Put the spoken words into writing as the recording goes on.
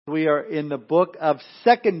We are in the book of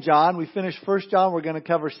 2 John. We finished 1 John. We're going to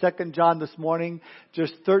cover 2 John this morning.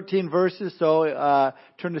 Just 13 verses. So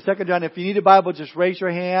turn to 2 John. If you need a Bible, just raise your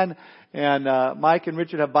hand. And Mike and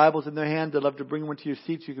Richard have Bibles in their hands. They'd love to bring one to your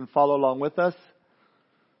seats. You can follow along with us.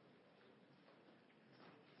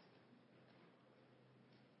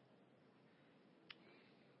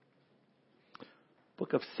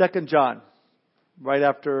 Book of 2 John. Right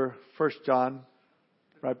after 1 John.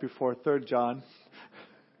 Right before 3 John.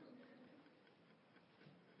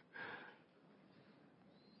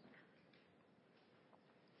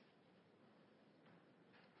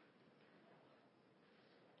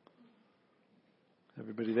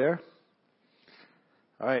 Everybody there?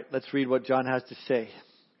 All right, let's read what John has to say.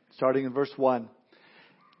 Starting in verse 1.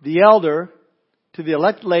 The elder to the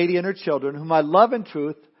elect lady and her children, whom I love in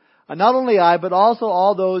truth, and not only I, but also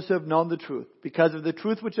all those who have known the truth, because of the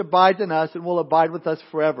truth which abides in us and will abide with us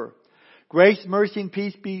forever. Grace, mercy, and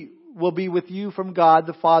peace will be with you from God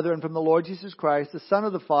the Father and from the Lord Jesus Christ, the Son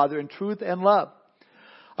of the Father, in truth and love.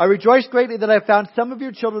 I rejoice greatly that I found some of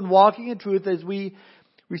your children walking in truth as we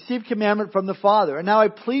received commandment from the Father. And now I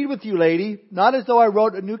plead with you, lady, not as though I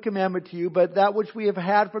wrote a new commandment to you, but that which we have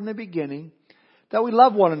had from the beginning, that we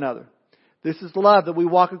love one another. This is love, that we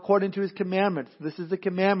walk according to His commandments. This is the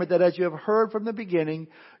commandment that as you have heard from the beginning,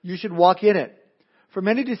 you should walk in it. For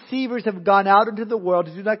many deceivers have gone out into the world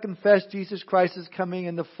who do not confess Jesus Christ is coming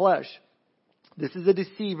in the flesh. This is a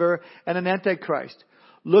deceiver and an antichrist.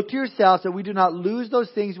 Look to yourselves that we do not lose those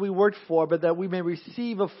things we worked for, but that we may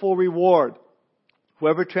receive a full reward.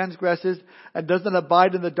 Whoever transgresses and does not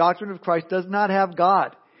abide in the doctrine of Christ does not have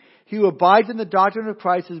God. He who abides in the doctrine of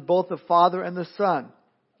Christ is both the Father and the Son.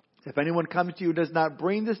 If anyone comes to you and does not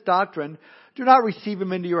bring this doctrine, do not receive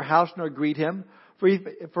him into your house nor greet him.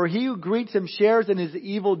 For he who greets him shares in his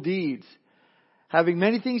evil deeds. Having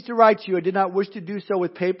many things to write to you, I did not wish to do so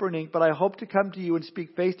with paper and ink, but I hope to come to you and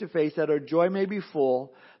speak face to face, that our joy may be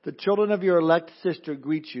full. The children of your elect sister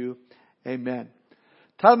greet you. Amen.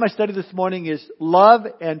 The title of my study this morning is Love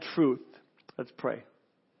and Truth. Let's pray.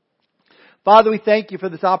 Father, we thank you for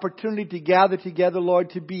this opportunity to gather together,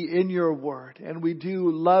 Lord, to be in your word. And we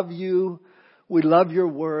do love you. We love your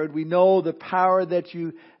word. We know the power that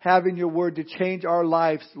you have in your word to change our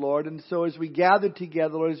lives, Lord. And so as we gather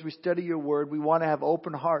together, Lord, as we study your word, we want to have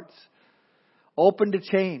open hearts, open to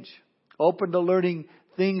change, open to learning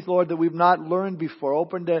things, Lord, that we've not learned before.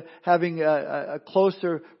 Open to having a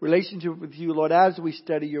closer relationship with you, Lord, as we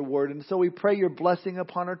study your word. And so we pray your blessing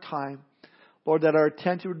upon our time. Lord, that our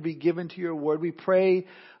attention would be given to your word. We pray,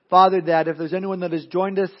 Father, that if there's anyone that has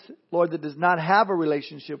joined us, Lord, that does not have a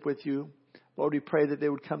relationship with you, Lord, we pray that they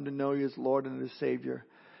would come to know you as Lord and as Savior,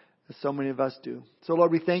 as so many of us do. So,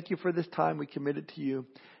 Lord, we thank you for this time. We commit it to you.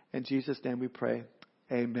 In Jesus' name we pray.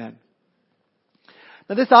 Amen.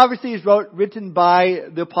 Now this obviously is written by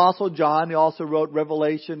the Apostle John. He also wrote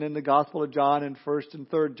Revelation and the Gospel of John and 1st and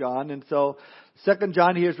 3rd John. And so 2nd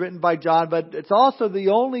John here is written by John, but it's also the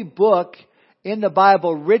only book in the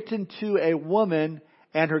Bible written to a woman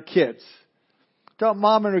and her kids. To a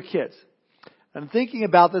mom and her kids. And thinking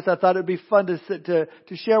about this, I thought it would be fun to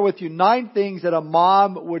share with you 9 things that a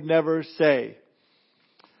mom would never say.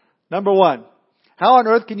 Number 1, how on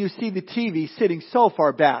earth can you see the TV sitting so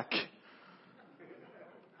far back?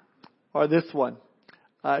 Or this one.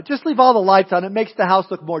 Just leave all the lights on. It makes the house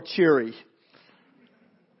look more cheery.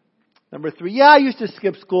 Number 3. Yeah, I used to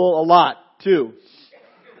skip school a lot, too.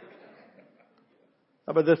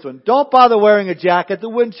 How about this one? Don't bother wearing a jacket. The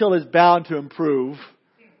wind chill is bound to improve.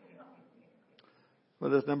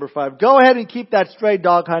 Well, that's number 5. Go ahead and keep that stray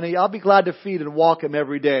dog, honey. I'll be glad to feed and walk him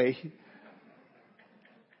every day.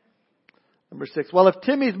 Number 6. Well, if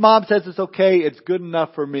Timmy's mom says it's okay, it's good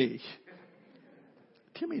enough for me.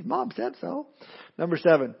 Timmy's mom said so. Number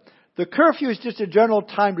 7. The curfew is just a general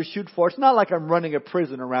time to shoot for. It's not like I'm running a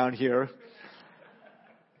prison around here.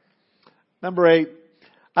 Number 8.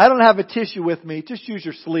 I don't have a tissue with me. Just use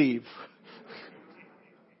your sleeve.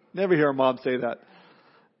 Never hear a mom say that.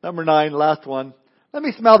 Number 9, last one. Let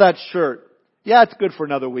me smell that shirt. Yeah, it's good for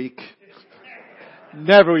another week.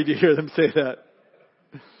 Never would you hear them say that.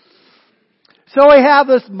 So we have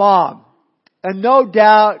this mom. And no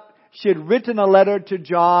doubt she had written a letter to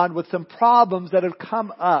John with some problems that had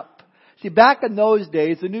come up. See, back in those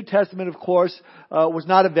days, the New Testament, of course, was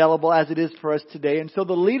not available as it is for us today. And so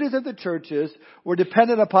the leaders of the churches were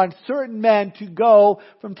dependent upon certain men to go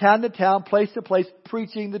from town to town, place to place,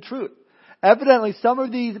 preaching the truth. Evidently, some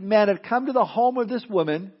of these men had come to the home of this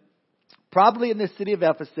woman, probably in the city of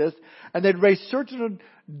Ephesus, and they'd raised certain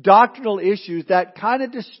doctrinal issues that kind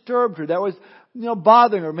of disturbed her, that was,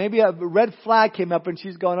 bothering her. Maybe a red flag came up and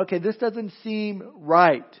she's going, okay, this doesn't seem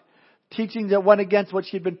right. Teaching that went against what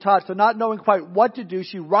she'd been taught. So not knowing quite what to do,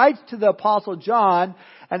 she writes to the Apostle John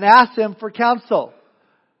and asks him for counsel.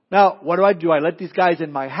 Now, what do? I let these guys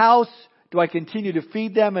in my house? Do I continue to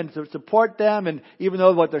feed them and to support them? And even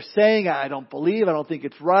though what they're saying, I don't believe, I don't think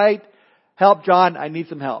it's right. Help, John, I need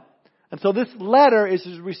some help. And so this letter is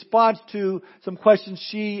his response to some questions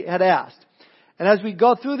she had asked. And as we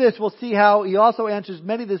go through this, we'll see how he also answers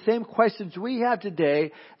many of the same questions we have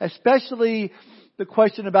today, especially the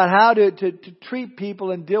question about how to treat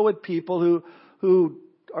people and deal with people who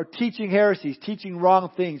are teaching heresies, teaching wrong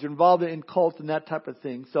things, involved in cults and that type of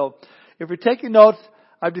thing. So if you're taking notes,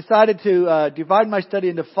 I've decided to divide my study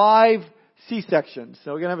into 5 C-sections.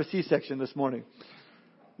 So we're going to have a C-section this morning.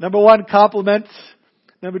 Number 1, compliments.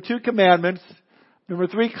 Number 2, commandments. Number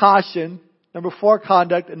 3, caution. Number 4,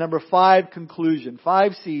 conduct. And number 5, conclusion.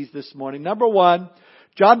 5 C's this morning. Number 1,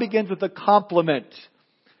 John begins with a compliment.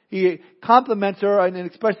 He compliments her in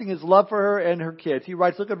expressing his love for her and her kids. He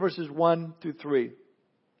writes, look at verses 1 through 3.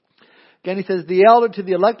 Again, he says, the elder to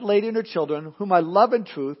the elect lady and her children, whom I love in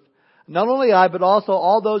truth, not only I, but also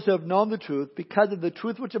all those who have known the truth, because of the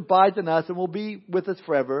truth which abides in us and will be with us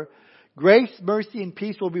forever. Grace, mercy, and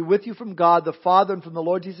peace will be with you from God the Father and from the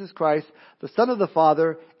Lord Jesus Christ, the Son of the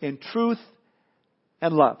Father, in truth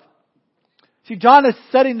and love. See, John is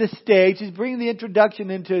setting the stage. He's bringing the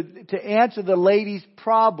introduction to answer the lady's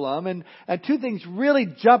problem. And 2 things really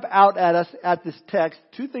jump out at us at this text.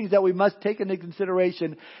 2 things that we must take into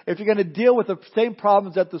consideration if you're going to deal with the same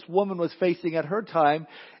problems that this woman was facing at her time.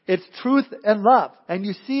 It's truth and love. And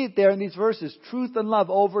you see it there in these verses. Truth and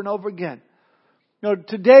love over and over again.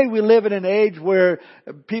 Today we live in an age where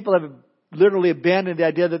people have literally abandoned the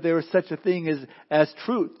idea that there is such a thing as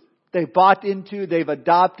truth. They've bought into, they've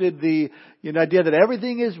adopted the idea that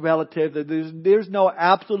everything is relative, that there's no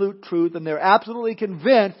absolute truth, and they're absolutely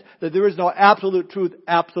convinced that there is no absolute truth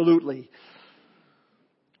absolutely.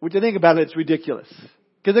 Which I think about it, it's ridiculous.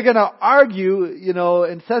 Because they're going to argue,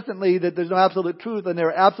 incessantly that there's no absolute truth, and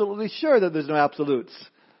they're absolutely sure that there's no absolutes.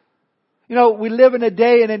 We live in a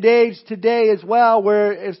day and an age today as well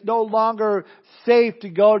where it's no longer safe to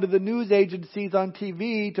go to the news agencies on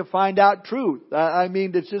TV to find out truth.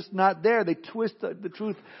 It's just not there. They twist the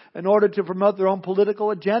truth in order to promote their own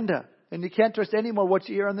political agenda. And you can't trust anymore what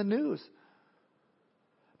you hear on the news.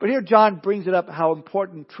 But here John brings it up how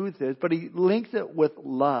important truth is, but he links it with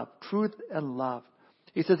love. Truth and love.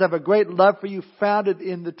 He says, I have a great love for you founded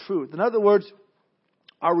in the truth. In other words,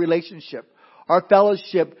 our relationship. Our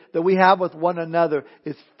fellowship that we have with one another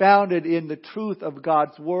is founded in the truth of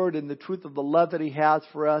God's Word and the truth of the love that He has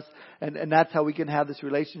for us. And that's how we can have this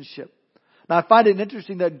relationship. Now I find it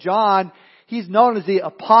interesting that John, he's known as the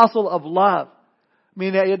apostle of love.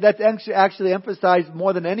 That's actually emphasized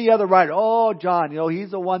more than any other writer. Oh, John,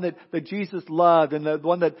 he's the one that Jesus loved and the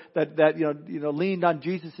one that leaned on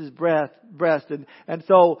Jesus' breast. And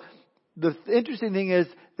so the interesting thing is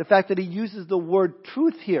the fact that he uses the word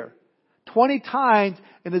truth here. 20 times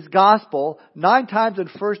in his gospel, 9 times in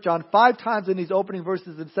 1 John, 5 times in these opening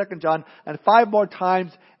verses in 2 John, and 5 more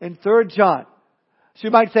times in 3 John. So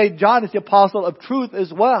you might say John is the apostle of truth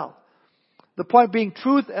as well. The point being,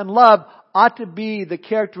 truth and love ought to be the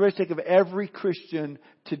characteristic of every Christian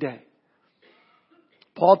today.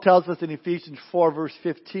 Paul tells us in Ephesians 4 verse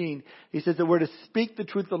 15, he says that we're to speak the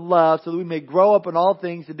truth in love so that we may grow up in all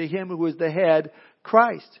things into Him who is the head,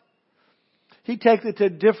 Christ. He takes it to a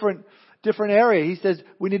different area. He says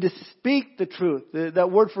we need to speak the truth.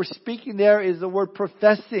 That word for speaking there is the word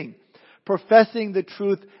professing. Professing the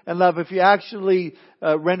truth and love. If you actually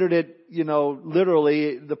rendered it,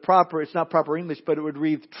 literally, it's not proper English, but it would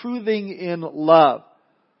read truthing in love.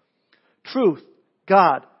 Truth,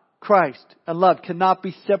 God, Christ, and love cannot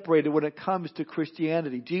be separated when it comes to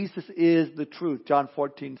Christianity. Jesus is the truth, John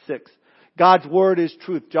 14:6. God's Word is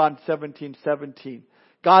truth, John 17:17.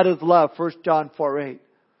 God is love, 1 John 4:8.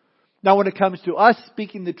 Now when it comes to us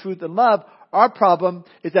speaking the truth in love, our problem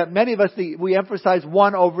is that many of us, we emphasize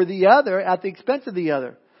one over the other at the expense of the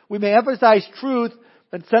other. We may emphasize truth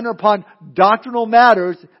and center upon doctrinal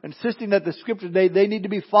matters, insisting that the Scriptures, they need to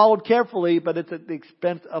be followed carefully, but it's at the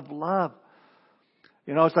expense of love.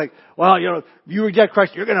 It's like, if you reject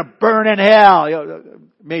Christ, you're going to burn in hell.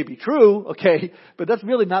 May be true, okay, but that's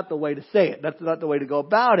really not the way to say it. That's not the way to go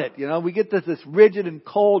about it. We get this rigid and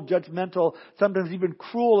cold, judgmental, sometimes even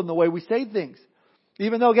cruel in the way we say things.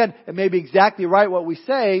 Even though, again, it may be exactly right what we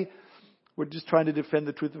say, we're just trying to defend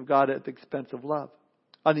the truth of God at the expense of love.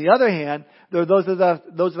 On the other hand, there are those of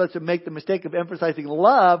us who make the mistake of emphasizing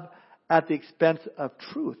love at the expense of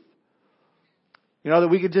truth. That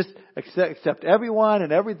we could just accept everyone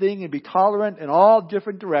and everything and be tolerant in all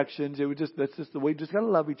different directions. That's just the way we just gotta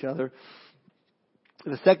love each other.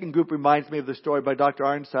 The second group reminds me of the story by Dr.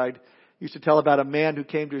 Ironside. He used to tell about a man who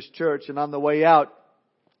came to his church, and on the way out,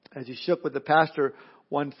 as he shook with the pastor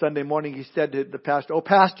one Sunday morning, he said to the pastor, "Oh,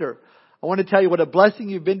 pastor, I want to tell you what a blessing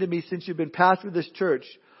you've been to me since you've been pastor of this church.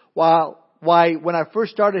 Why, when I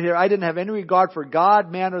first started here, I didn't have any regard for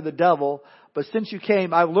God, man, or the devil. But since you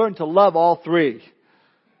came, I've learned to love all three."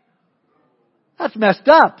 That's messed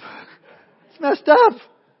up. It's messed up.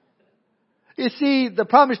 You see, the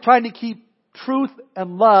problem is trying to keep truth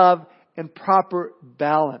and love in proper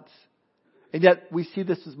balance. And yet we see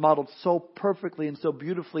this is modeled so perfectly and so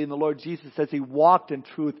beautifully in the Lord Jesus as He walked in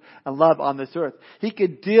truth and love on this earth. He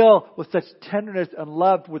could deal with such tenderness and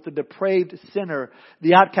love with the depraved sinner,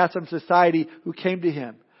 the outcast from society who came to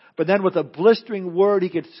Him. But then with a blistering word, He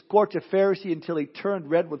could scorch a Pharisee until he turned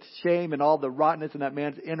red with shame and all the rottenness in that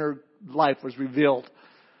man's inner life was revealed.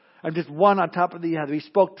 And just one on top of the other. He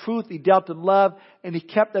spoke truth, He dealt in love, and He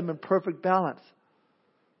kept them in perfect balance.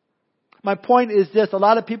 My point is this: a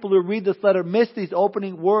lot of people who read this letter miss these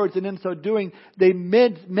opening words, and in so doing, they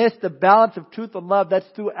miss the balance of truth and love that's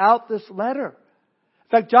throughout this letter. In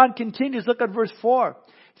fact, John continues. Look at verse 4.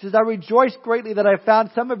 He says, "I rejoice greatly that I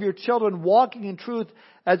found some of your children walking in truth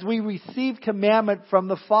as we received commandment from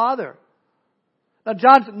the Father." Now,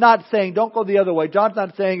 John's not saying, don't go the other way. John's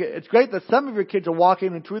not saying, it's great that some of your kids are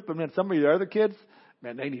walking in truth, but man, some of your other kids,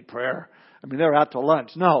 man, they need prayer. They're out to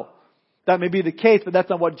lunch. No. That may be the case, but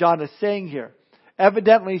that's not what John is saying here.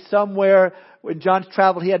 Evidently, somewhere when John's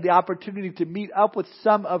traveled, he had the opportunity to meet up with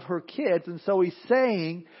some of her kids. And so he's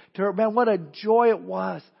saying to her, man, what a joy it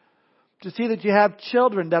was to see that you have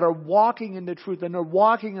children that are walking in the truth and they're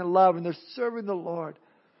walking in love and they're serving the Lord.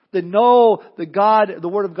 They know the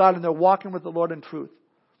Word of God, and they're walking with the Lord in truth.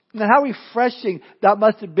 And how refreshing that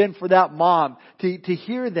must have been for that mom to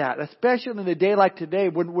hear that, especially in a day like today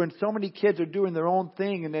when so many kids are doing their own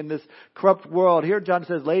thing and in this corrupt world. Here John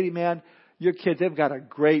says, lady, man, your kids, they've got a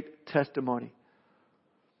great testimony.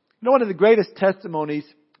 One of the greatest testimonies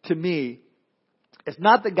to me is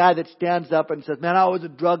not the guy that stands up and says, man, I was a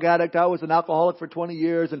drug addict, I was an alcoholic for 20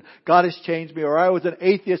 years and God has changed me, or I was an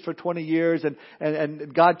atheist for 20 years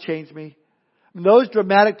and God changed me. Those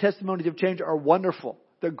dramatic testimonies of change are wonderful.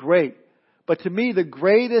 They're great. But to me, the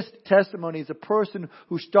greatest testimony is a person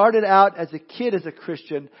who started out as a kid as a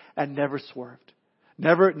Christian and never swerved.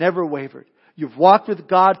 Never wavered. You've walked with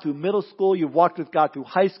God through middle school. You've walked with God through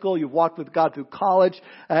high school. You've walked with God through college.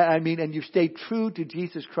 And you've stayed true to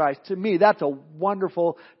Jesus Christ. To me, that's a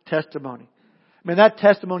wonderful testimony. That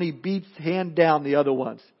testimony beats hand down the other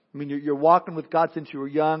ones. You're walking with God since you were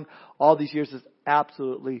young. All these years is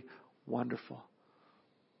absolutely wonderful.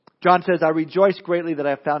 John says, I rejoice greatly that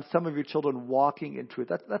I have found some of your children walking in truth.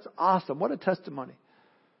 That's awesome. What a testimony.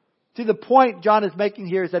 See, the point John is making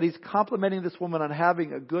here is that he's complimenting this woman on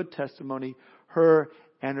having a good testimony, her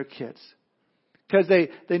and her kids. Because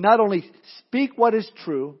they not only speak what is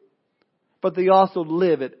true, but they also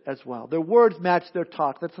live it as well. Their words match their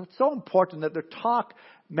talk. That's so important that their talk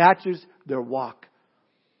matches their walk.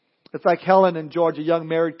 It's like Helen and George, a young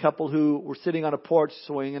married couple who were sitting on a porch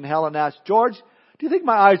swing, and Helen asked, George, do you think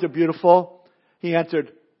my eyes are beautiful? He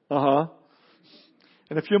answered, uh-huh.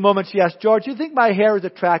 In a few moments she asked, George, do you think my hair is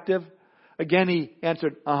attractive? Again he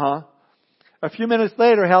answered, uh-huh. A few minutes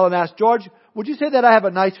later Helen asked, George, would you say that I have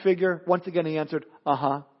a nice figure? Once again he answered,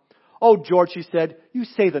 uh-huh. Oh, George, she said, you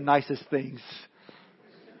say the nicest things.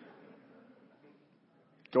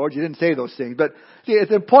 George, you didn't say those things. But see,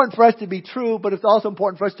 it's important for us to be true, but it's also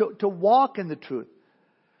important for us to walk in the truth.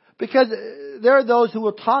 Because there are those who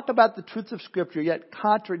will talk about the truths of Scripture, yet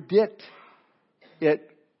contradict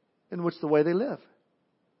it in which the way they live.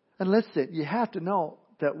 And listen, you have to know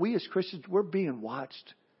that we as Christians, we're being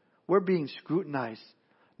watched. We're being scrutinized.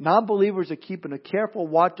 Non-believers are keeping a careful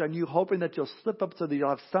watch on you, hoping that you'll slip up so that you'll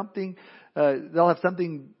have something, they'll have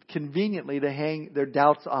something conveniently to hang their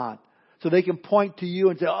doubts on. So they can point to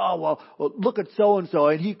you and say, oh, well, look at so-and-so,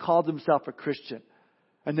 and he called himself a Christian.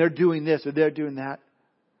 And they're doing this or they're doing that.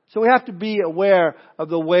 So we have to be aware of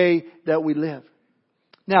the way that we live.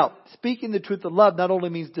 Now, speaking the truth in love not only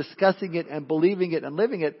means discussing it and believing it and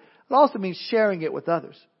living it, it also means sharing it with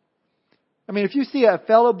others. If you see a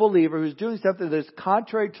fellow believer who's doing something that is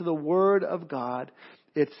contrary to the Word of God,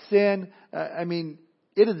 it's sin.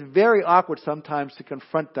 It is very awkward sometimes to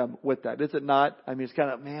confront them with that, is it not? It's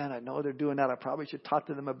kind of, man, I know they're doing that. I probably should talk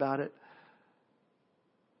to them about it.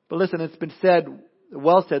 But listen, it's been said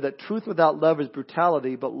well said that truth without love is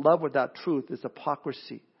brutality, but love without truth is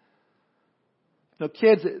hypocrisy. Now,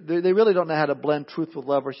 kids, they really don't know how to blend truth with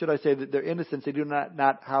love, or should I say that they're innocents. They do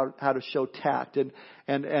not how to show tact. And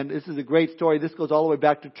this is a great story. This goes all the way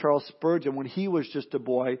back to Charles Spurgeon when he was just a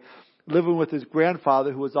boy, living with his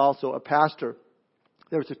grandfather, who was also a pastor.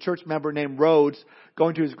 There was a church member named Rhodes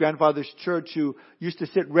going to his grandfather's church who used to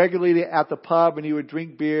sit regularly at the pub, and he would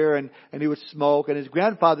drink beer and he would smoke. And his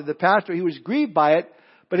grandfather, the pastor, he was grieved by it,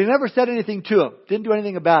 but he never said anything to him. Didn't do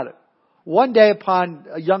anything about it. One day, upon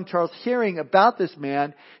young Charles hearing about this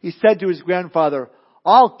man, he said to his grandfather,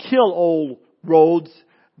 "I'll kill old Rhodes.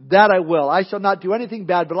 That I will. I shall not do anything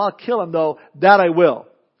bad, but I'll kill him though. That I will."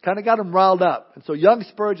 Kind of got him riled up. And so young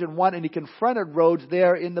Spurgeon went and he confronted Rhodes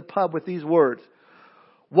there in the pub with these words.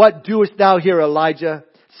 "What doest thou here, Elijah,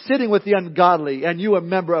 sitting with the ungodly, and you a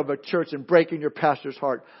member of a church and breaking your pastor's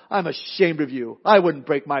heart? I'm ashamed of you. I wouldn't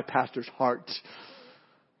break my pastor's heart."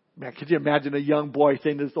 Man, could you imagine a young boy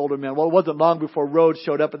saying to this older man? Well, it wasn't long before Rhodes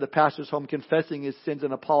showed up at the pastor's home confessing his sins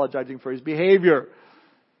and apologizing for his behavior.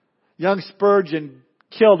 Young Spurgeon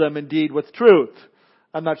killed him indeed with truth.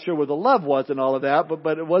 I'm not sure where the love was in all of that,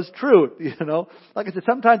 but it was truth, Like I said,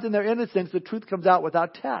 sometimes in their innocence, the truth comes out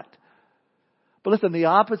without tact. But listen, the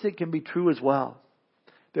opposite can be true as well.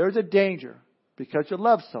 There's a danger because you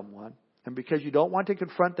love someone and because you don't want to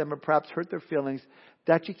confront them or perhaps hurt their feelings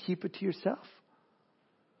that you keep it to yourself.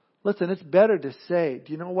 Listen, it's better to say,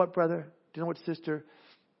 do you know what, brother? Do you know what, sister?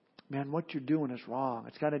 Man, what you're doing is wrong.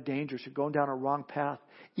 It's kind of dangerous. You're going down a wrong path.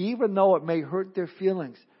 Even though it may hurt their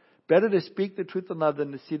feelings. Better to speak the truth in love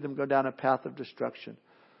than to see them go down a path of destruction.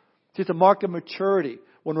 See, it's a mark of maturity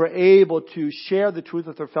when we're able to share the truth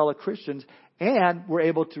with our fellow Christians and we're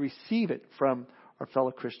able to receive it from our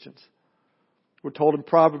fellow Christians. We're told in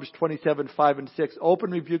Proverbs 27:5-6,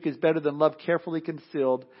 "Open rebuke is better than love carefully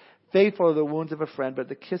concealed. Faithful are the wounds of a friend, but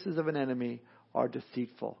the kisses of an enemy are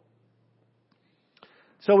deceitful."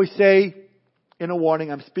 So we say in a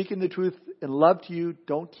warning, I'm speaking the truth in love to you.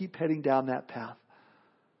 Don't keep heading down that path.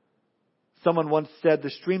 Someone once said, the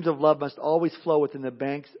streams of love must always flow within the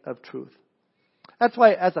banks of truth. That's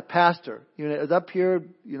why as a pastor, as up here,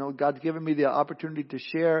 God's given me the opportunity to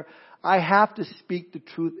share. I have to speak the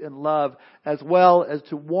truth in love as well as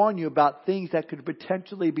to warn you about things that could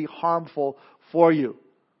potentially be harmful for you.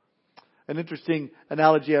 An interesting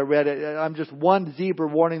analogy I read. I'm just one zebra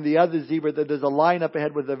warning the other zebra that there's a lion up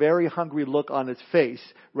ahead with a very hungry look on his face,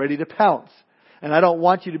 ready to pounce. And I don't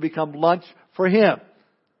want you to become lunch for him.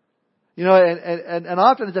 And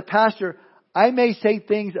often as a pastor, I may say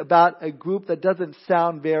things about a group that doesn't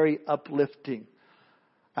sound very uplifting.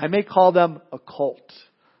 I may call them a cult,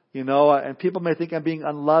 and people may think I'm being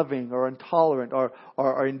unloving or intolerant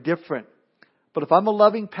or indifferent. But if I'm a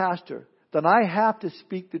loving pastor, then I have to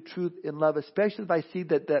speak the truth in love, especially if I see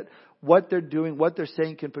that what they're doing, what they're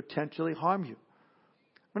saying can potentially harm you.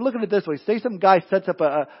 We're looking at it this way. Say some guy sets up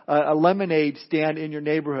a lemonade stand in your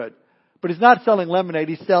neighborhood. But he's not selling lemonade,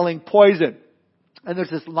 he's selling poison. And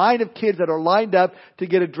there's this line of kids that are lined up to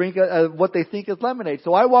get a drink of what they think is lemonade.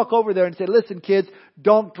 So I walk over there and say, "Listen, kids,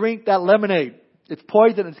 don't drink that lemonade. It's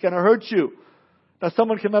poison, it's going to hurt you." Now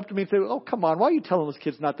someone came up to me and said, "Oh, come on, why are you telling those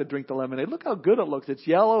kids not to drink the lemonade? Look how good it looks. It's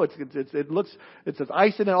yellow, it says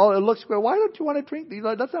ice in it, all it looks great. Why don't you want to drink these?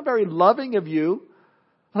 That's not very loving of you."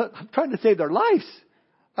 I'm trying to save their lives.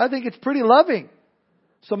 I think it's pretty loving.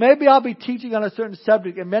 So maybe I'll be teaching on a certain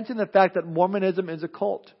subject and mention the fact that Mormonism is a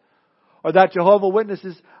cult. Or that Jehovah's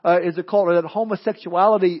Witnesses is a cult. Or that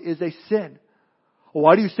homosexuality is a sin. Well,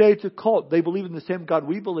 why do you say it's a cult? They believe in the same God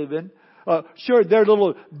we believe in. Sure, they're a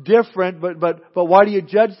little different, but why do you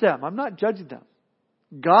judge them? I'm not judging them.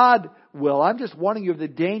 God will. I'm just warning you of the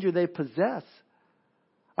danger they possess.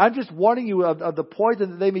 I'm just warning you of the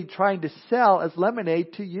poison that they may be trying to sell as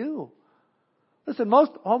lemonade to you. Listen,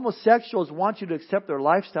 most homosexuals want you to accept their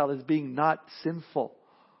lifestyle as being not sinful.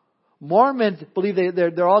 Mormons believe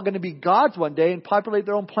they're all going to be gods one day and populate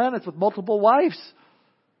their own planets with multiple wives.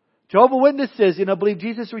 Jehovah's Witnesses, believe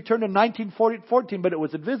Jesus returned in 1914, but it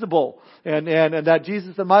was invisible. And that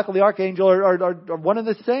Jesus and Michael the Archangel are one and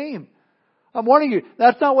the same. I'm warning you,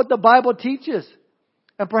 that's not what the Bible teaches.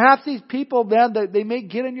 And perhaps these people, man, they may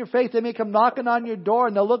get in your face. They may come knocking on your door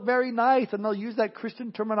and they'll look very nice and they'll use that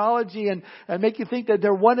Christian terminology and make you think that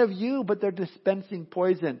they're one of you, but they're dispensing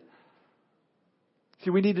poison.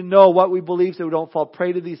 See, we need to know what we believe so we don't fall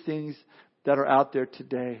prey to these things that are out there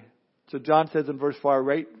today. So John says in verse 4,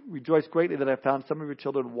 "Rejoice greatly that I found some of your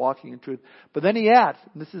children walking in truth." But then he adds,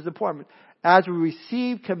 and this is important, "as we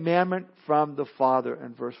receive commandment from the Father,"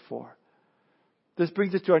 in verse 4. This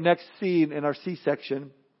brings us to our next scene in our C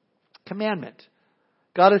section, commandment.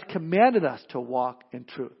 God has commanded us to walk in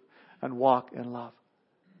truth and walk in love.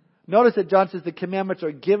 Notice that John says the commandments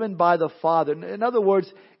are given by the Father. In other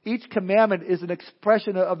words, each commandment is an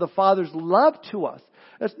expression of the Father's love to us.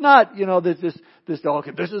 It's not,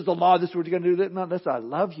 okay, this is the law, this is what you're going to do. No, that's I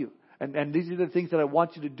love you. And these are the things that I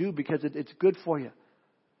want you to do because it's good for you.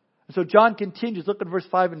 And so John continues. Look at verse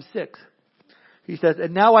 5 and 6. He says,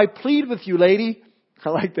 and now I plead with you, lady. I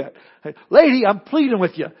like that. Lady, I'm pleading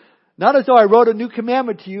with you. Not as though I wrote a new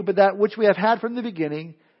commandment to you, but that which we have had from the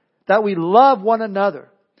beginning, that we love one another.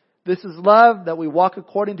 This is love, that we walk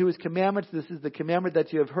according to His commandments. This is the commandment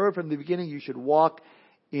that you have heard from the beginning. You should walk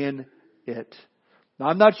in it. Now,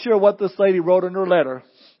 I'm not sure what this lady wrote in her letter,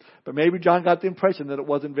 but maybe John got the impression that it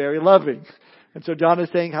wasn't very loving. And so John is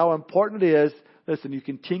saying how important it is. Listen, you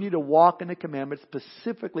continue to walk in the commandments,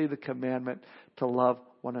 specifically the commandment to love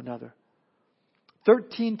one another.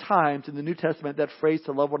 13 times in the New Testament that phrase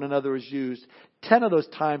to love one another is used. 10 of those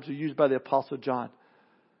times are used by the Apostle John.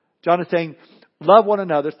 John is saying, love one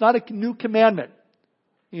another. It's not a new commandment.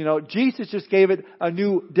 Jesus just gave it a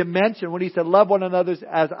new dimension when He said, love one another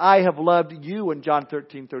as I have loved you in John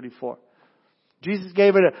 13:34. Jesus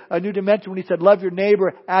gave it a new dimension when He said, love your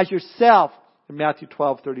neighbor as yourself in Matthew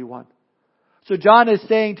 12:31. So John is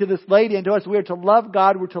saying to this lady and to us, we are to love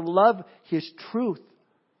God, we're to love His truth,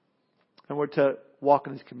 and we're to walk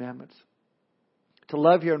in His commandments. To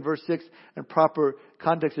love here in verse 6 in proper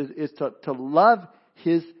context is to love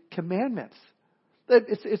His commandments.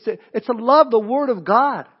 It's to love the Word of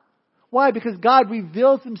God. Why? Because God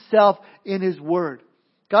reveals Himself in His Word.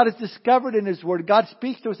 God is discovered in His Word. God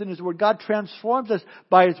speaks to us in His Word. God transforms us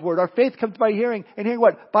by His Word. Our faith comes by hearing. And hearing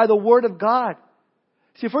what? By the Word of God.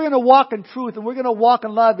 See, if we're going to walk in truth and we're going to walk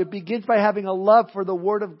in love, it begins by having a love for the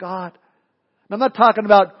Word of God. And I'm not talking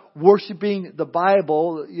about worshiping the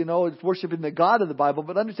Bible, it's worshiping the God of the Bible,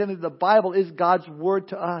 but understanding that the Bible is God's Word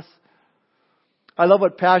to us. I love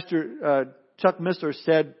what Pastor Chuck Missler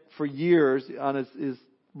said for years on his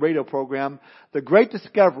radio program. The great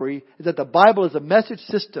discovery is that the Bible is a message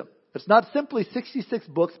system. It's not simply 66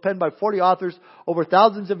 books penned by 40 authors over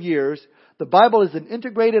thousands of years. The Bible is an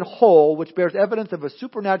integrated whole which bears evidence of a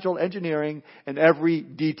supernatural engineering in every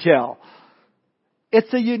detail.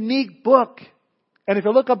 It's a unique book. And if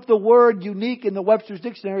you look up the word unique in the Webster's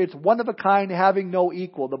Dictionary, it's one of a kind, having no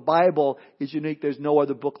equal. The Bible is unique. There's no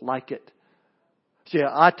other book like it. So you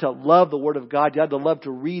ought to love the Word of God. You ought to love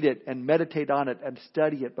to read it and meditate on it and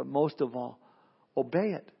study it. But most of all,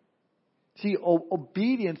 obey it. See,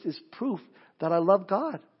 obedience is proof that I love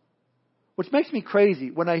God. Which makes me crazy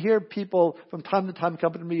when I hear people from time to time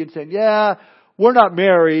come to me and saying, yeah, we're not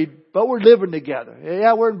married, but we're living together.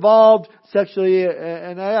 Yeah, we're involved sexually,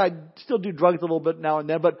 and I still do drugs a little bit now and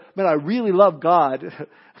then, but man, I really love God.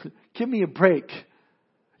 Give me a break.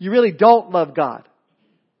 You really don't love God.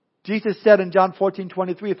 Jesus said in John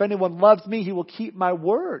 14:23, if anyone loves me, he will keep my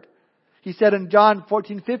word. He said in John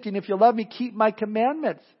 14:15, if you love me, keep my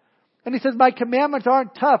commandments. And He says, my commandments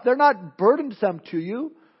aren't tough. They're not burdensome to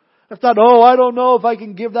you. It's not, I don't know if I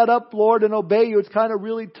can give that up, Lord, and obey you. It's kind of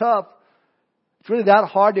really tough. It's really that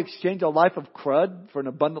hard to exchange a life of crud for an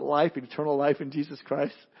abundant life, eternal life in Jesus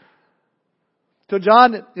Christ. So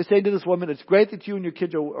John is saying to this woman, it's great that you and your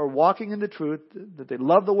kids are walking in the truth, that they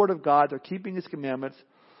love the Word of God, they're keeping His commandments.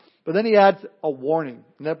 But then he adds a warning.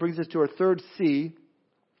 And that brings us to our third C.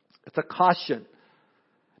 It's a caution.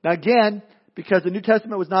 Now again, because the New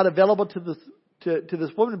Testament was not available to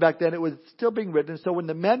this woman back then, it was still being written. So when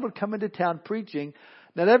the men would come into town preaching,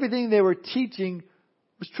 not everything they were teaching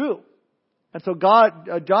was true. And so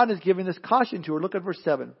John is giving this caution to her. Look at verse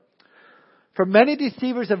 7. For many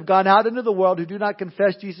deceivers have gone out into the world who do not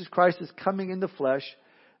confess Jesus Christ as coming in the flesh.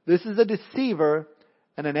 This is a deceiver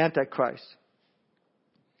and an antichrist.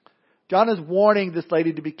 John is warning this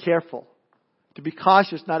lady to be careful, to be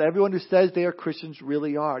cautious. Not everyone who says they are Christians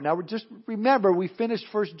really are. Now, just remember, we finished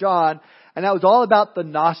 1 John, and that was all about the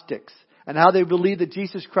Gnostics and how they believed that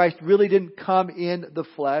Jesus Christ really didn't come in the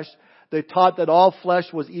flesh. They taught that all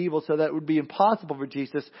flesh was evil, so that it would be impossible for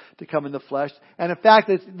Jesus to come in the flesh. And in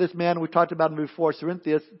fact, this man we talked about him before,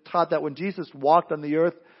 Cerinthius, taught that when Jesus walked on the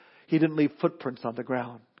earth, He didn't leave footprints on the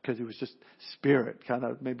ground because He was just spirit, kind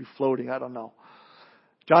of maybe floating. I don't know.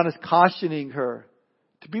 John is cautioning her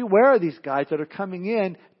to be aware of these guys that are coming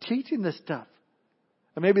in teaching this stuff.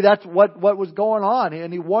 And maybe that's what was going on.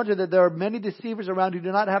 And he warned her that there are many deceivers around who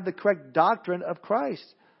do not have the correct doctrine of Christ.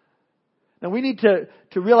 Now we need to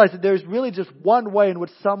realize that there's really just one way in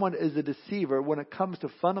which someone is a deceiver when it comes to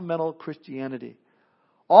fundamental Christianity.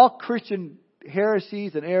 All Christian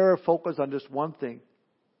heresies and error focus on just one thing: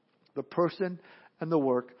 the person and the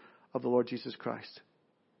work of the Lord Jesus Christ.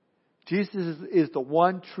 Jesus is the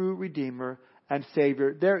one true Redeemer and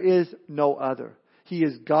Savior. There is no other. He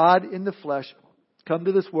is God in the flesh, come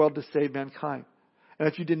to this world to save mankind. And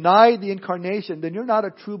if you deny the incarnation, then you're not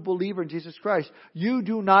a true believer in Jesus Christ. You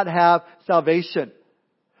do not have salvation.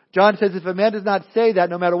 John says if a man does not say that,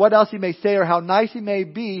 no matter what else he may say or how nice he may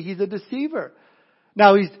be, he's a deceiver.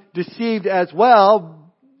 Now he's deceived as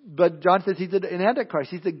well, but John says he's an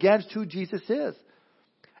antichrist. He's against who Jesus is.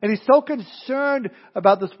 And he's so concerned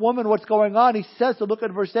about this woman, what's going on. He says, so look at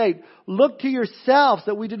verse 8, look to yourselves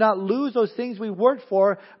that we do not lose those things we worked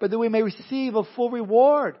for, but that we may receive a full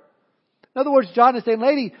reward. In other words, John is saying,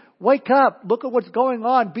 lady, wake up. Look at what's going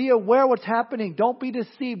on. Be aware of what's happening. Don't be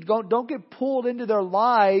deceived. Don't get pulled into their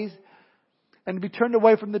lies and be turned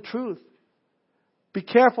away from the truth. Be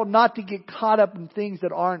careful not to get caught up in things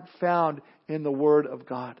that aren't found in the Word of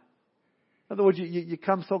God. In other words, you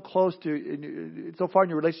come so close to, so far in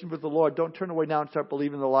your relationship with the Lord, don't turn away now and start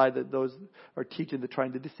believing the lie that those are teaching that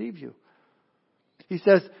trying to deceive you. He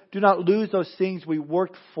says, do not lose those things we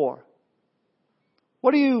worked for.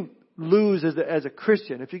 What do you lose as a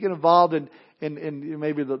Christian if you get involved in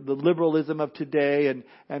maybe the liberalism of today and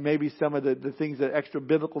maybe some of the things, that extra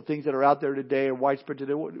biblical things that are out there today or widespread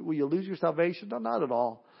today? Will you lose your salvation? No, not at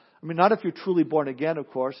all. I mean, not if you're truly born again, of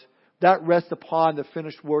course. That rests upon the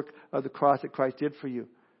finished work of the cross that Christ did for you.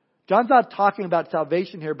 John's not talking about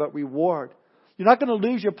salvation here, but reward. You're not going to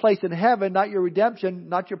lose your place in heaven, not your redemption,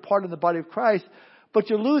 not your part in the body of Christ, but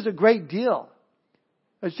you lose a great deal.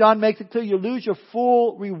 As John makes it clear, you lose your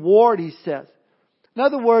full reward, he says. In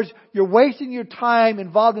other words, you're wasting your time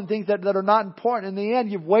involved in things that are not important. In the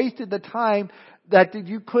end, you've wasted the time that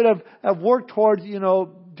you could have worked towards,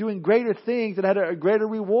 doing greater things and had a greater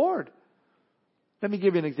reward. Let me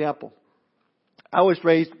give you an example. I was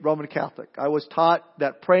raised Roman Catholic. I was taught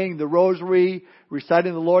that praying the rosary,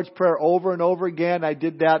 reciting the Lord's Prayer over and over again, I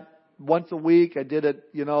did that once a week. I did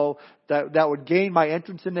it, that would gain my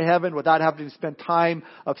entrance into heaven without having to spend time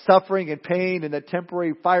of suffering and pain and the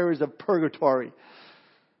temporary fires of purgatory.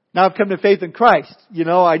 Now I've come to faith in Christ.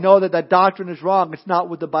 I know that doctrine is wrong. It's not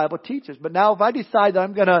what the Bible teaches. But now if I decide that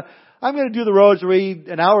I'm gonna do the rosary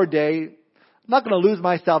an hour a day, I'm not gonna lose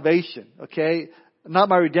my salvation, okay? Not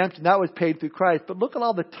my redemption. That was paid through Christ. But look at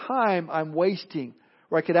all the time I'm wasting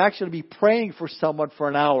where I could actually be praying for someone for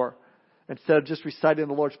an hour instead of just reciting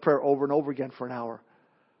the Lord's Prayer over and over again for an hour.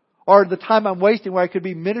 Or the time I'm wasting where I could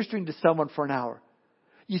be ministering to someone for an hour.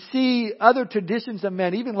 You see other traditions of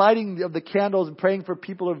men, even lighting of the candles and praying for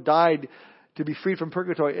people who have died to be freed from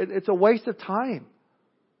purgatory. It's a waste of time.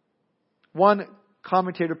 One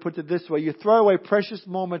commentator puts it this way: you throw away precious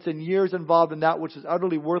moments and years involved in that which is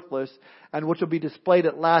utterly worthless and which will be displayed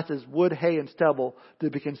at last as wood, hay, and stubble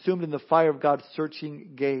to be consumed in the fire of God's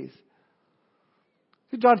searching gaze.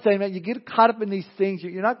 John's saying that you get caught up in these things,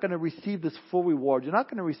 you're not going to receive this full reward. You're not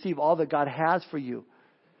going to receive all that God has for you.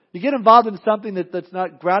 You get involved in something that's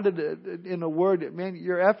not grounded in a word, man,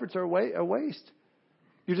 your efforts are a waste.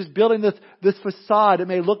 You're just building this facade. It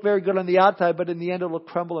may look very good on the outside, but in the end it will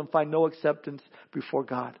crumble and find no acceptance before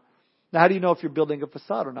God. Now, how do you know if you're building a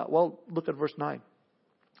facade or not? Well, look at verse 9.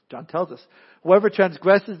 John tells us, whoever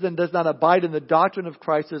transgresses and does not abide in the doctrine of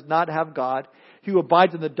Christ does not have God. He who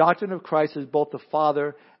abides in the doctrine of Christ is both the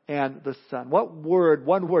Father and the Son. One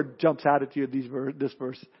word jumps out at you in this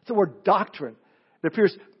verse. It's the word doctrine. It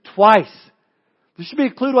appears twice. There should be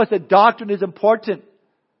a clue to us that doctrine is important.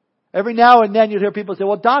 Every now and then you'll hear people say,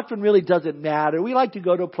 well, doctrine really doesn't matter. We like to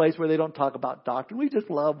go to a place where they don't talk about doctrine. We just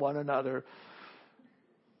love one another.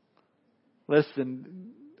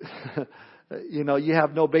 Listen, you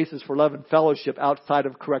have no basis for love and fellowship outside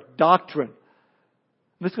of correct doctrine.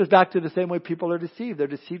 This goes back to the same way people are deceived. They're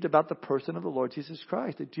deceived about the person of the Lord Jesus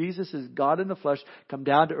Christ. That Jesus is God in the flesh, come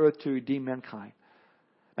down to earth to redeem mankind.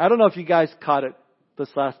 Now, I don't know if you guys caught it this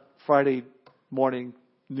last Friday morning,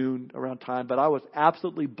 noon around time, but I was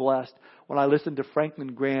absolutely blessed when I listened to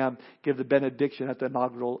Franklin Graham give the benediction at the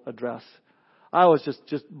inaugural address. I was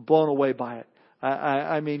just blown away by it.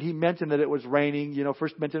 I mean, he mentioned that it was raining,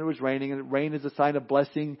 first mentioned it was raining, and rain is a sign of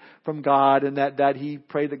blessing from God, and that he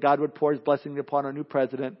prayed that God would pour His blessing upon our new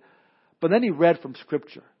president. But then he read from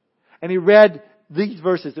Scripture. And he read these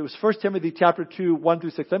verses. It was 1 Timothy chapter 2, 1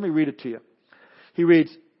 through 6. Let me read it to you. He reads,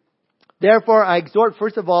 therefore I exhort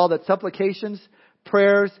first of all that supplications,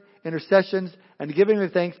 prayers, intercessions, and the giving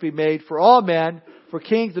of thanks be made for all men, for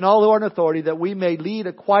kings and all who are in authority, that we may lead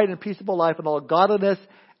a quiet and peaceable life in all godliness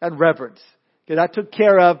and reverence. Okay, that took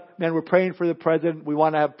care of, man, we're praying for the president. We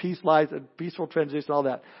want to have peace lives and peaceful transition, all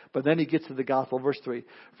that. But then he gets to the gospel, verse 3.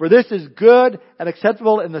 For this is good and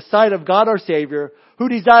acceptable in the sight of God our Savior, who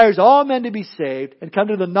desires all men to be saved and come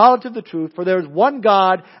to the knowledge of the truth. For there is one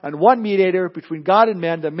God and one mediator between God and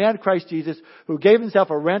men, the man Christ Jesus, who gave himself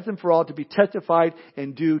a ransom for all to be testified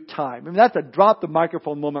in due time. I mean, that's a drop the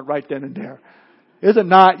microphone moment right then and there. Is it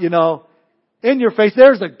not, in your face?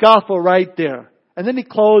 There's the gospel right there. And then he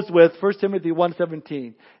closed with 1 Timothy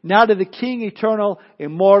 1:17. Now to the King, eternal,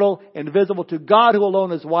 immortal, invisible, to God who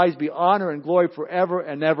alone is wise, be honor and glory forever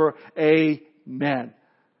and ever. Amen.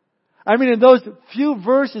 I mean, in those few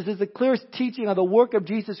verses is the clearest teaching on the work of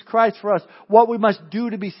Jesus Christ for us, what we must do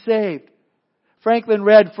to be saved. Franklin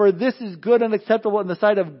read, for this is good and acceptable in the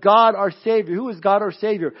sight of God our Savior. Who is God our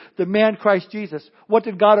Savior? The man Christ Jesus. What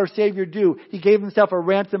did God our Savior do? He gave himself a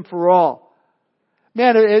ransom for all.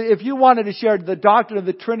 Man, if you wanted to share the doctrine of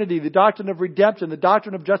the Trinity, the doctrine of redemption, the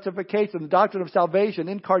doctrine of justification, the doctrine of salvation,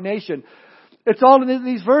 incarnation, it's all in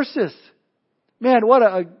these verses. Man, what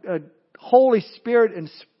a Holy Spirit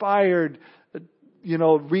inspired,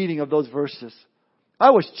 reading of those verses.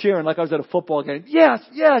 I was cheering like I was at a football game. Yes,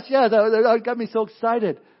 yes, yes. That got me so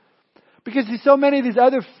excited. Because there's so many of these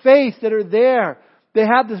other faiths that are there. They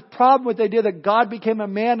have this problem with the idea that God became a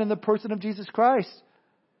man in the person of Jesus Christ.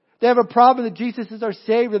 They have a problem that Jesus is our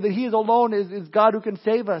Savior, that He is alone is God who can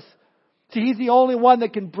save us. See, He's the only one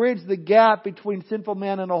that can bridge the gap between sinful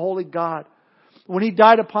man and a holy God. When He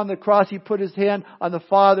died upon the cross, He put His hand on the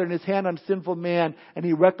Father and His hand on sinful man, and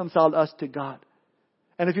He reconciled us to God.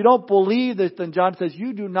 And if you don't believe this, then John says,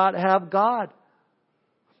 you do not have God.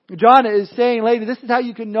 John is saying, lady, this is how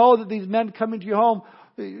you can know that these men come into your home.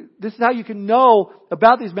 This is how you can know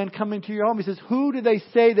about these men coming to your home. He says, who do they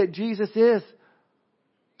say that Jesus is?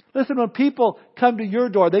 Listen, when people come to your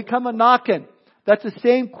door, they come a knocking. That's the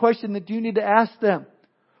same question that you need to ask them.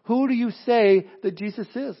 Who do you say that Jesus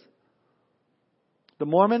is? The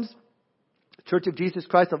Mormons, the Church of Jesus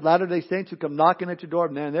Christ of Latter-day Saints who come knocking at your door,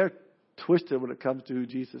 man, they're twisted when it comes to who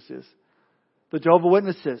Jesus is. The Jehovah's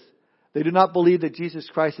Witnesses, they do not believe that Jesus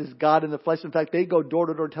Christ is God in the flesh. In fact, they go door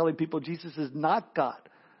to door telling people Jesus is not God.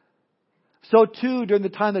 So too, during the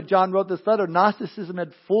time that John wrote this letter, Gnosticism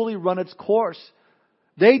had fully run its course.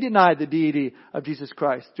 They denied the deity of Jesus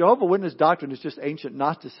Christ. Jehovah's Witness doctrine is just ancient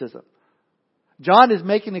Gnosticism. John is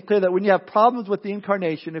making it clear that when you have problems with the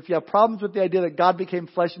incarnation, if you have problems with the idea that God became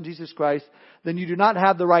flesh in Jesus Christ, then you do not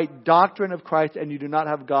have the right doctrine of Christ and you do not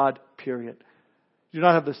have God, period. You do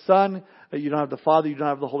not have the Son, you don't have the Father, you don't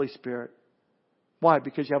have the Holy Spirit. Why?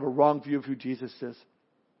 Because you have a wrong view of who Jesus is.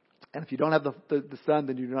 And if you don't have the Son,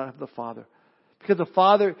 then you do not have the Father. Because the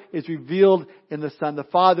Father is revealed in the Son. The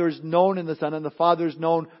Father is known in the Son, and the Father is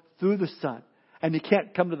known through the Son. And you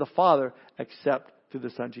can't come to the Father except through the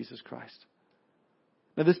Son, Jesus Christ.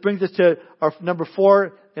 Now this brings us to our number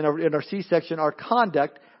 4 in our C section, our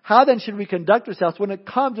conduct. How then should we conduct ourselves when it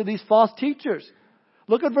comes to these false teachers?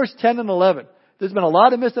 Look at verse 10 and 11. There's been a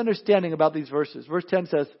lot of misunderstanding about these verses. Verse 10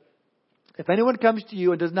 says, if anyone comes to you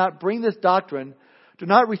and does not bring this doctrine, do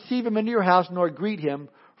not receive him into your house nor greet him.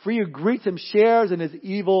 For he who greets him shares in his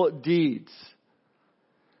evil deeds.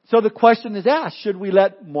 So the question is asked, should we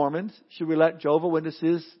let Mormons, should we let Jehovah's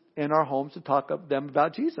Witnesses in our homes to talk to them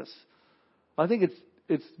about Jesus? I think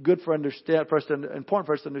it's good important for us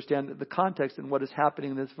to understand the context and what is happening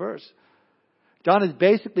in this verse. John is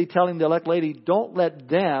basically telling the elect lady, don't let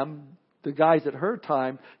them, the guys at her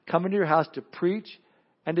time, come into your house to preach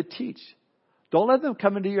and to teach. Don't let them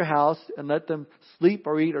come into your house and let them sleep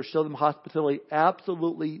or eat or show them hospitality.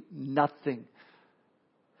 Absolutely nothing.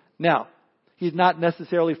 Now, he's not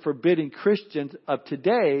necessarily forbidding Christians of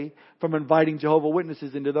today from inviting Jehovah's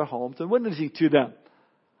Witnesses into their homes and witnessing to them.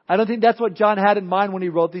 I don't think that's what John had in mind when he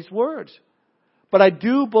wrote these words. But I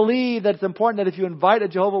do believe that it's important that if you invite a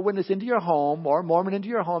Jehovah's Witness into your home or a Mormon into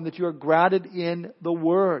your home, that you are grounded in the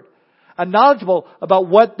Word and knowledgeable about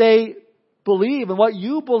what they believe and what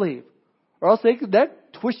you believe. Or else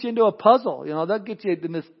that twist you into a puzzle. They'll get you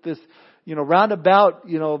in this roundabout,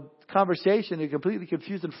 conversation and completely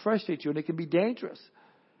confuse and frustrate you, and it can be dangerous.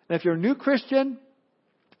 And if you're a new Christian,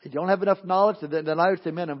 if you don't have enough knowledge, then I would say,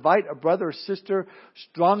 man, invite a brother or sister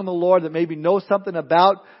strong in the Lord that maybe knows something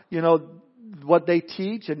about, what they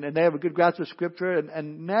teach and they have a good grasp of Scripture,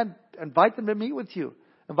 and man, invite them to meet with you.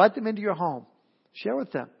 Invite them into your home. Share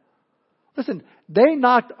with them. Listen, they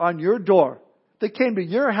knocked on your door. They came to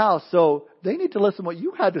your house, so they need to listen to what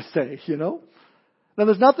you had to say, Now,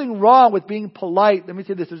 there's nothing wrong with being polite. Let me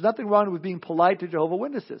say this. There's nothing wrong with being polite to Jehovah's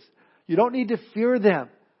Witnesses. You don't need to fear them.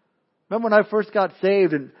 Remember when I first got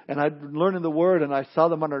saved and I'd learned the Word and I saw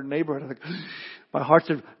them on our neighborhood, my heart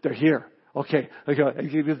said, they're here. Okay, he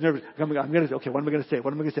gets nervous. Okay, what am I going to say?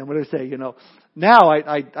 What am I going to say? I'm going to say, Now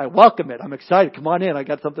I welcome it. I'm excited. Come on in. I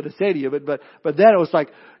got something to say to you. But then it was like,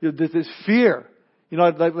 there's this fear.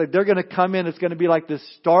 Like they're going to come in. It's going to be like this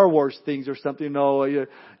Star Wars things or something. No,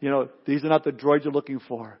 these are not the droids you're looking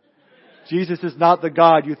for. Jesus is not the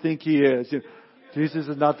God you think He is. Jesus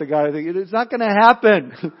is not the God I think. It's not going to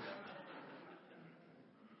happen.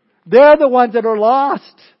 They're the ones that are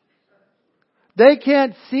lost. They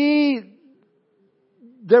can't see.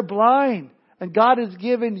 They're blind. And God has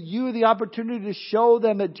given you the opportunity to show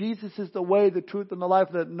them that Jesus is the way, the truth, and the life,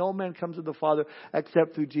 that no man comes to the Father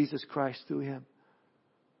except through Jesus Christ, through Him.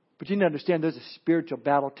 But you need to understand there's a spiritual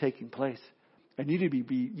battle taking place. And you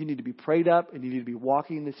need to be prayed up, and you need to be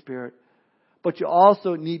walking in the Spirit. But you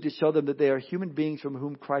also need to show them that they are human beings from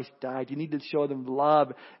whom Christ died. You need to show them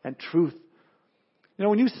love and truth.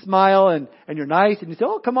 When you smile and you're nice and you say,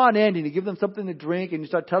 oh, come on in, and you give them something to drink and you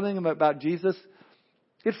start telling them about Jesus,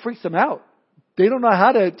 it freaks them out. They don't know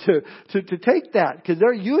how to take that because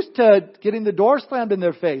they're used to getting the door slammed in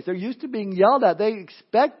their face. They're used to being yelled at. They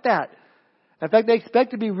expect that. In fact, they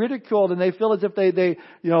expect to be ridiculed, and they feel as if they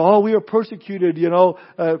we were persecuted,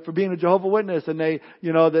 for being a Jehovah's Witness, and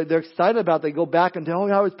they're excited about it. They go back and say, oh,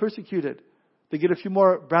 I was persecuted. They get a few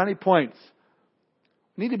more brownie points.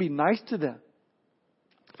 We need to be nice to them.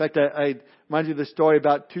 In fact, I remind you of the story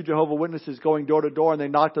about 2 Jehovah's Witnesses going door to door, and they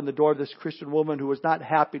knocked on the door of this Christian woman who was not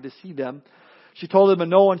happy to see them. She told them in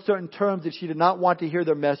no uncertain terms that she did not want to hear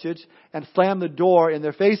their message and slammed the door in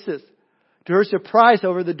their faces. To her surprise,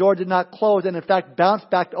 however, the door did not close and in fact bounced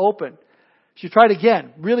back open. She tried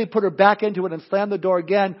again, really put her back into it and slammed the door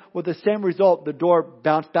again with the same result. The door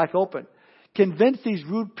bounced back open. Convinced these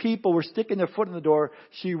rude people were sticking their foot in the door,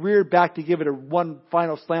 she reared back to give it one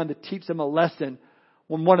final slam to teach them a lesson.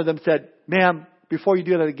 When one of them said, ma'am, before you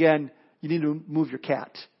do that again, you need to move your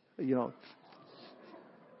cat. It's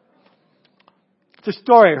a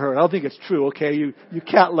story I heard. I don't think it's true, okay? You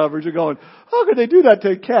cat lovers are going, how could they do that to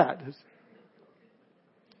a cat?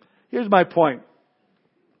 Here's my point.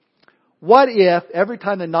 What if every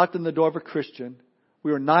time they knocked on the door of a Christian,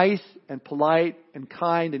 we were nice and polite and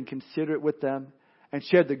kind and considerate with them and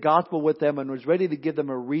shared the gospel with them and was ready to give them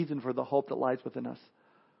a reason for the hope that lies within us?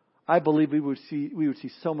 I believe we would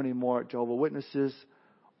see so many more Jehovah's Witnesses,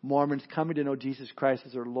 Mormons coming to know Jesus Christ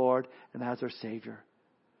as their Lord and as their Savior.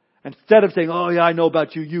 Instead of saying, oh yeah, I know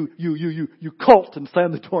about you cult, and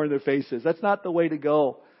slam the door in their faces. That's not the way to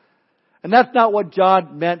go. And that's not what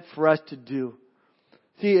John meant for us to do.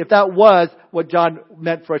 See, if that was what John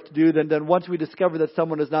meant for us to do, then once we discover that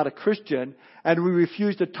someone is not a Christian and we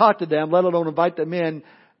refuse to talk to them, let alone invite them in,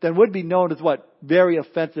 then would be known as what? Very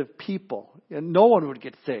offensive people. And no one would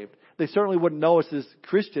get saved. They certainly wouldn't know us as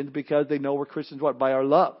Christians because they know we're Christians, what? By our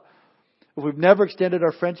love. If we've never extended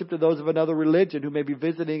our friendship to those of another religion who may be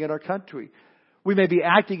visiting in our country. We may be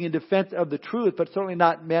acting in defense of the truth, but certainly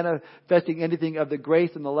not manifesting anything of the grace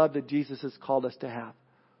and the love that Jesus has called us to have.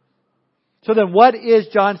 So then what is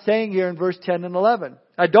John saying here in verse 10 and 11?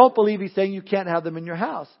 I don't believe he's saying you can't have them in your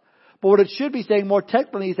house. But what it should be saying more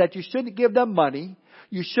technically is that you shouldn't give them money.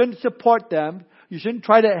 You shouldn't support them. You shouldn't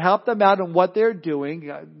try to help them out in what they're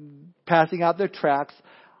doing, passing out their tracts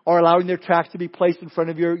or allowing their tracts to be placed in front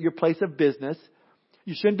of your place of business.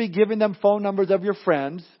 You shouldn't be giving them phone numbers of your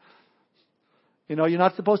friends. You're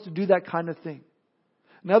not supposed to do that kind of thing.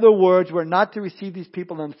 In other words, we're not to receive these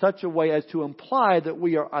people in such a way as to imply that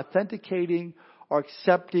we are authenticating or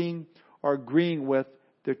accepting or agreeing with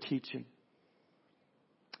their teaching.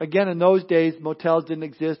 Again, in those days, motels didn't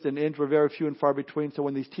exist and inns were very few and far between. So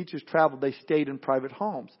when these teachers traveled, they stayed in private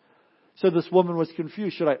homes. So this woman was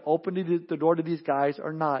confused. Should I open the door to these guys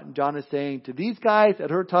or not? And John is saying to these guys at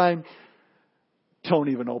her time, don't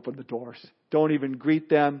even open the doors. Don't even greet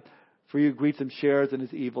them. For you greets him shares in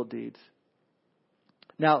his evil deeds.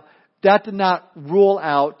 Now, that did not rule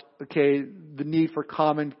out, the need for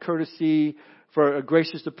common courtesy, for a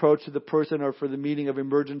gracious approach to the person, or for the meeting of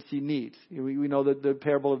emergency needs. We know that the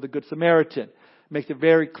parable of the Good Samaritan makes it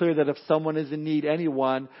very clear that if someone is in need,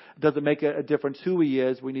 anyone, it doesn't make a difference who he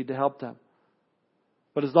is, we need to help them.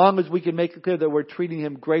 But as long as we can make it clear that we're treating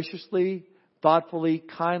him graciously, thoughtfully,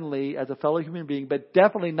 kindly as a fellow human being, but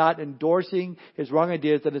definitely not endorsing his wrong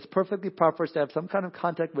ideas, then it's perfectly proper for us to have some kind of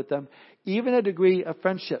contact with them, even a degree of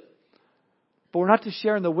friendship. But we're not to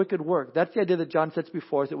share in the wicked work. That's the idea that John sets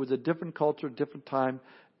before us. It was a different culture, different time,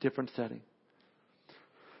 different setting.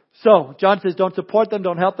 So, John says don't support them,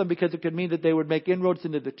 don't help them, because it could mean that they would make inroads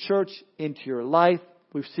into the church, into your life.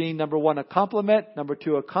 We've seen, number 1, a compliment. Number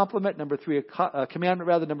 2, a compliment. Number 3, a commandment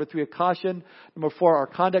rather. Number 3, a caution. Number 4, our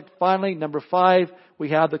conduct. Finally, number 5, we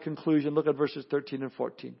have the conclusion. Look at verses 13 and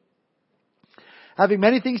 14. Having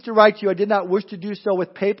many things to write to you, I did not wish to do so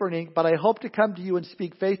with paper and ink, but I hope to come to you and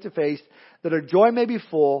speak face to face, that our joy may be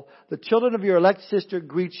full. The children of your elect sister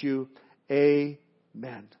greet you.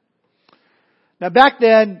 Amen. Now back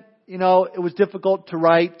then, it was difficult to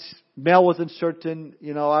write. Mail wasn't certain.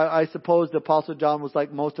 I suppose the Apostle John was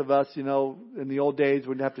like most of us, in the old days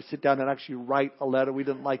when you have to sit down and actually write a letter. We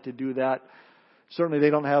didn't like to do that. Certainly they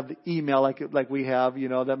don't have the email like we have,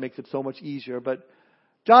 that makes it so much easier. But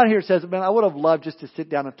John here says, man, I would have loved just to sit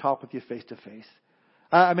down and talk with you face to face.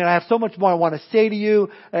 I have so much more I want to say to you,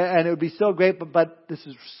 and it would be so great, but this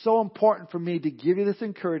is so important for me to give you this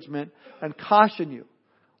encouragement and caution you.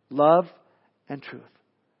 Love and truth.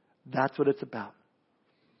 That's what it's about.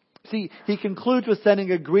 See, he concludes with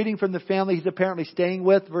sending a greeting from the family he's apparently staying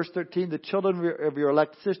with. Verse 13, the children of your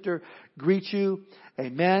elect sister greet you.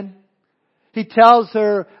 Amen. He tells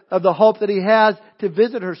her of the hope that he has to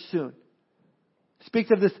visit her soon.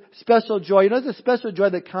 Speaks of this special joy. There's a special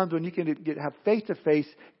joy that comes when you can have face-to-face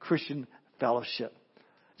Christian fellowship.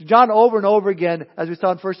 John over and over again, as we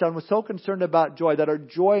saw in 1 John, was so concerned about joy, that our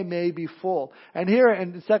joy may be full. And here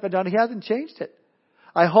in 2 John, he hasn't changed it.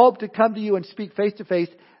 I hope to come to you and speak face-to-face,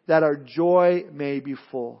 that our joy may be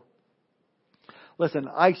full. Listen,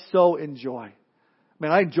 I so enjoy.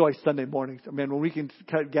 I enjoy Sunday mornings. When we can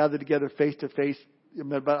gather together face-to-face.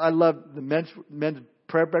 But I love the men's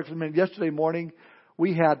prayer breakfast. Yesterday morning,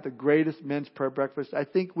 we had the greatest men's prayer breakfast. I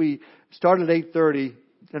think we started at 8:30,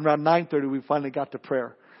 and around 9:30 we finally got to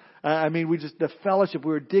prayer. The fellowship,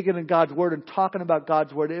 we were digging in God's Word and talking about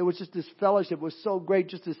God's Word. It was just this fellowship. It was so great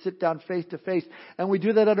just to sit down face to face. And we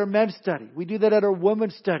do that at our men's study. We do that at our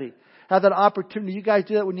women's study. Have that opportunity. You guys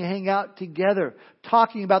do that when you hang out together,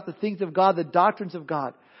 talking about the things of God, the doctrines of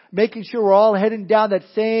God, making sure we're all heading down that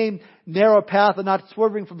same narrow path and not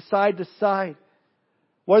swerving from side to side.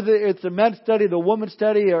 Whether it's a men's study, the women's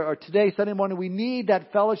study, or today, Sunday morning, we need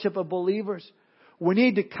that fellowship of believers. We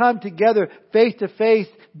need to come together face to face,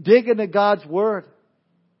 dig into God's Word.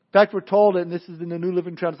 In fact, we're told, and this is in the New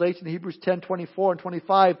Living Translation, Hebrews 10:24 and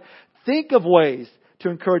 25, think of ways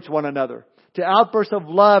to encourage one another, to outbursts of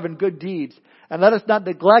love and good deeds. And let us not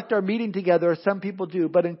neglect our meeting together as some people do,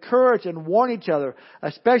 but encourage and warn each other,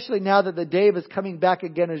 especially now that the day of His coming back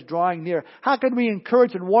again is drawing near. How can we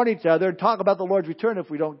encourage and warn each other and talk about the Lord's return if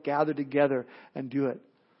we don't gather together and do it?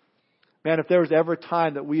 Man, if there was ever a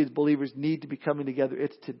time that we as believers need to be coming together,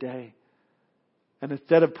 it's today. And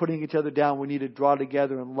instead of putting each other down, we need to draw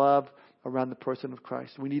together in love around the person of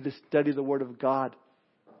Christ. We need to study the Word of God.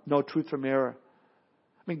 Know truth from error.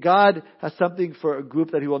 God has something for a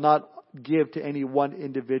group that He will not give to any one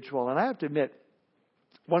individual. And I have to admit,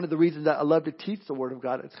 one of the reasons that I love to teach the Word of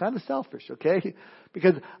God, it's kind of selfish, okay?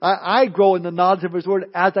 Because I grow in the knowledge of His Word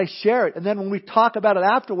as I share it. And then when we talk about it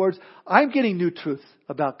afterwards, I'm getting new truths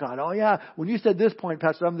about God. Oh yeah, when you said this point,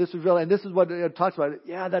 Pastor, this was real, and this is what it talks about.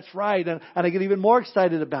 Yeah, that's right. And I get even more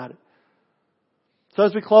excited about it. So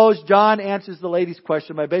as we close, John answers the lady's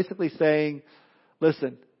question by basically saying,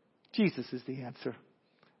 listen, Jesus is the answer.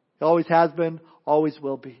 He always has been, always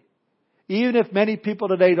will be. Even if many people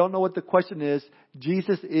today don't know what the question is,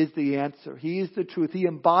 Jesus is the answer. He is the truth. He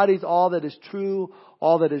embodies all that is true,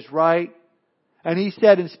 all that is right. And He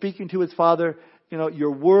said in speaking to His Father,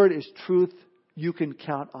 your word is truth. You can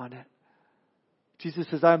count on it. Jesus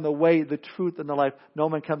says, I am the way, the truth, and the life. No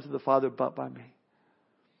man comes to the Father but by me.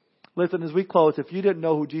 Listen, as we close, if you didn't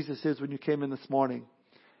know who Jesus is when you came in this morning,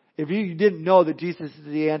 if you didn't know that Jesus is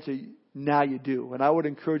the answer, now you do. And I would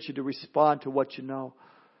encourage you to respond to what you know.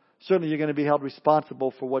 Certainly you're going to be held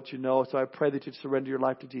responsible for what you know. So I pray that you surrender your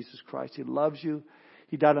life to Jesus Christ. He loves you.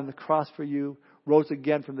 He died on the cross for you, rose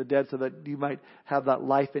again from the dead so that you might have that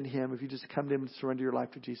life in Him if you just come to Him and surrender your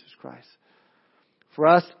life to Jesus Christ. For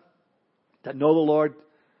us that know the Lord,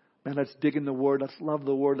 man, let's dig in the Word. Let's love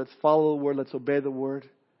the Word. Let's follow the Word. Let's obey the Word,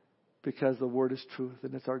 because the Word is truth.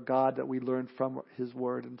 And it's our God that we learn from His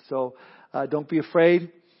Word. And so don't be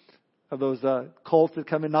afraid of those cults that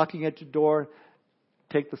come in knocking at your door.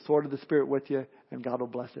 Take the sword of the Spirit with you, and God will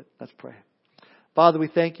bless it. Let's pray. Father, we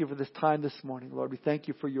thank You for this time this morning. Lord, we thank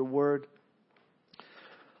You for Your Word.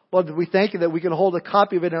 Lord, we thank You that we can hold a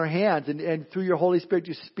copy of it in our hands, and through Your Holy Spirit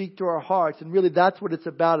You speak to our hearts. And really that's what it's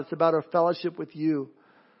about. It's about our fellowship with You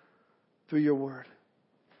through Your Word.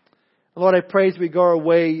 And Lord, I pray as we go our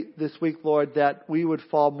way this week, Lord, that we would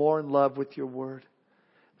fall more in love with Your Word.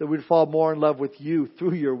 That we'd fall more in love with You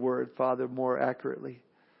through Your Word, Father, more accurately.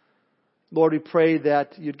 Lord, we pray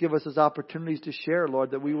that You'd give us those opportunities to share,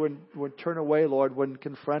 Lord, that we wouldn't turn away, Lord, when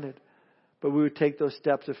confronted. But we would take those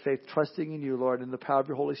steps of faith, trusting in You, Lord, and the power of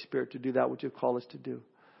Your Holy Spirit to do that which You've called us to do.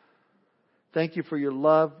 Thank You for Your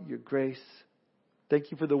love, Your grace. Thank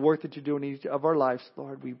you for the work that you do in each of our lives,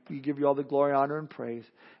 Lord. We give you all the glory, honor, and praise.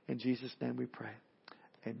 In Jesus' name we pray.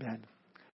 Amen.